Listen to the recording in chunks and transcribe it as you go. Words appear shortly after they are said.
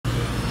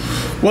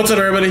What's up,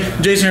 everybody?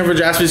 Jason here for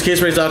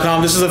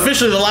JaspysCaseBreaks.com. This is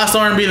officially the last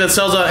RNB that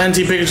sells out NT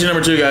Pikachu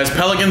number 2, guys.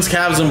 Pelicans,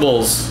 Cavs, and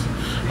Bulls.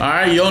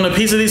 Alright, you own a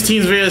piece of these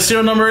teams via a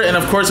serial number, and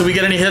of course, if we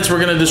get any hits,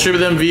 we're going to distribute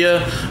them via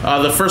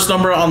the first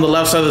number on the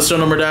left side of the serial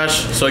number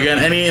dash. So again,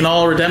 any and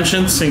all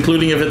redemptions,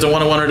 including if it's a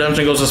 1-on-1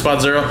 redemption, goes to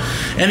spot 0.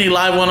 Any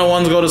live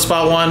 1-on-1s go to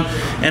spot 1.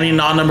 Any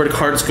non-numbered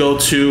cards go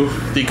to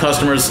the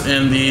customers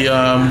in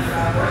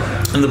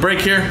the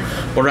break here.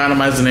 We'll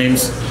randomize the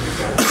names.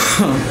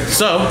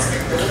 So,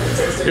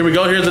 here we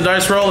go. Here's the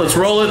dice roll. Let's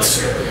roll it.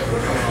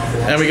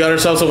 And we got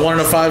ourselves a 1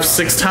 and a 5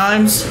 6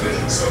 times.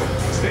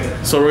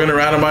 So we're going to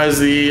randomize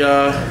the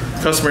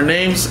customer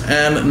names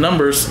and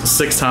numbers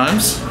 6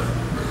 times.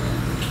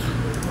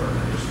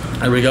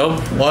 There we go.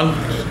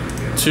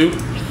 1, 2,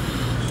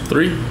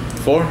 3,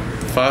 4,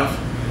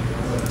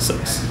 5,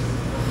 6.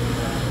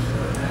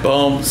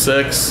 Boom.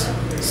 6,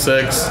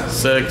 6,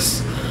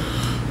 6.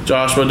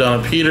 Joshua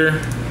down to Peter.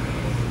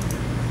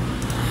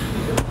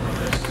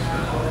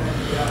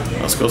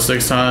 Let's go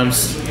 6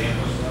 times.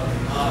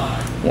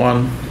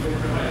 1,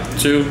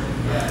 2,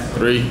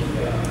 3,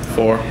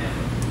 4,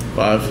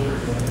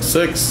 5,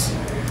 6.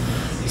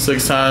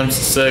 6 times.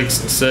 6,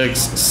 6,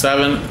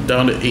 7,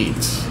 down to 8.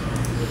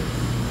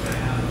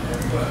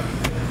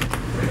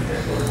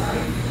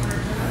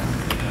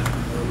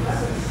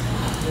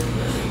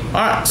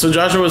 Alright, so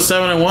Joshua was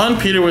 7 and 1,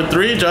 Peter with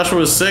 3, Joshua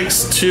was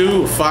 6,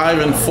 2, 5,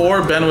 and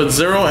 4, Ben with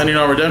 0, ending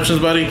our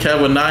redemptions, buddy,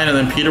 Kev with 9, and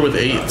then Peter with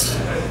 8.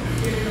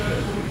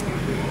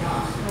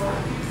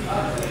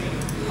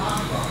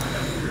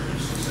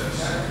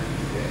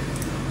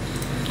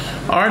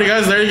 Alrighty,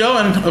 guys, there you go.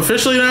 And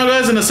officially now,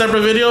 guys, in a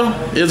separate video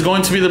is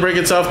going to be the break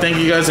itself. Thank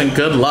you, guys, and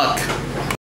good luck.